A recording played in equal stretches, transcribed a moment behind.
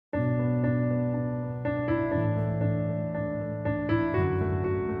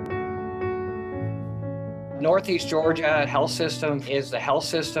Northeast Georgia Health System is the health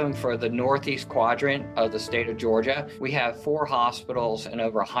system for the Northeast quadrant of the state of Georgia. We have 4 hospitals and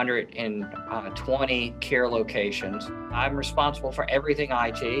over 120 care locations. I'm responsible for everything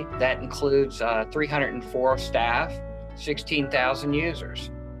IT. That includes 304 staff, 16,000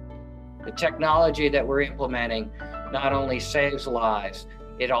 users. The technology that we're implementing not only saves lives,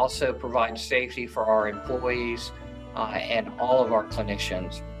 it also provides safety for our employees and all of our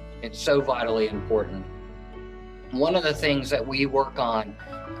clinicians. It's so vitally important. One of the things that we work on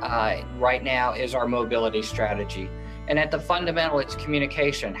right now is our mobility strategy. And at the fundamental, it's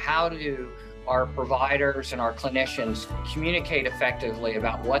communication. How do our providers and our clinicians communicate effectively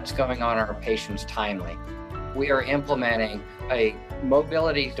about what's going on in our patients timely? We are implementing a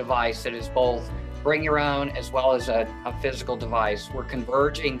mobility device that is both bring your own as well as a physical device. We're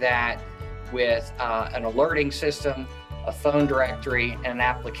converging that with an alerting system, a phone directory, and an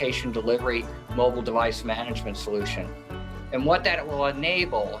application delivery mobile device management solution. And what that will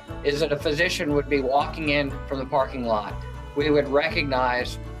enable is that a physician would be walking in from the parking lot. We would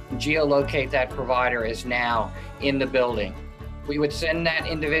recognize, geolocate that provider is now in the building. We would send that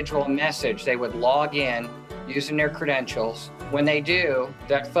individual a message. They would log in using their credentials. When they do,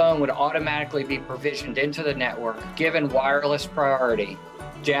 that phone would automatically be provisioned into the network, given wireless priority.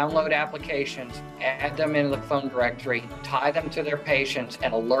 Download applications, add them into the phone directory, tie them to their patients,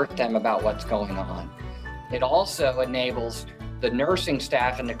 and alert them about what's going on. It also enables the nursing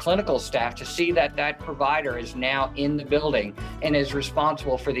staff and the clinical staff to see that that provider is now in the building and is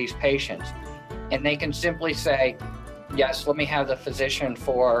responsible for these patients. And they can simply say, yes, let me have the physician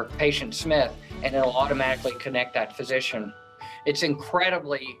for patient Smith, and it'll automatically connect that physician. It's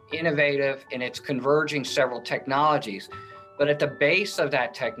incredibly innovative, and it's converging several technologies. But at the base of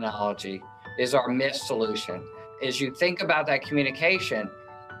that technology is our Mist solution. As you think about that communication,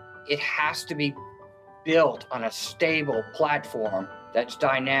 it has to be built on a stable platform that's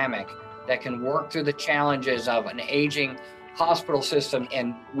dynamic, that can work through the challenges of an aging hospital system.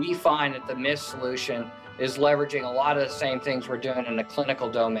 And we find that the Mist solution is leveraging a lot of the same things we're doing in the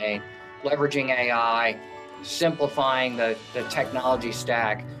clinical domain, leveraging AI, simplifying the technology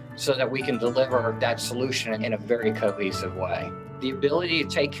stack, so that we can deliver that solution in a very cohesive way. The ability to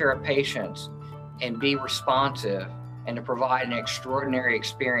take care of patients and be responsive and to provide an extraordinary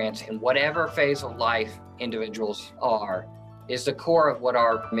experience in whatever phase of life individuals are is the core of what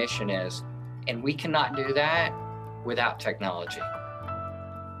our mission is. And we cannot do that without technology.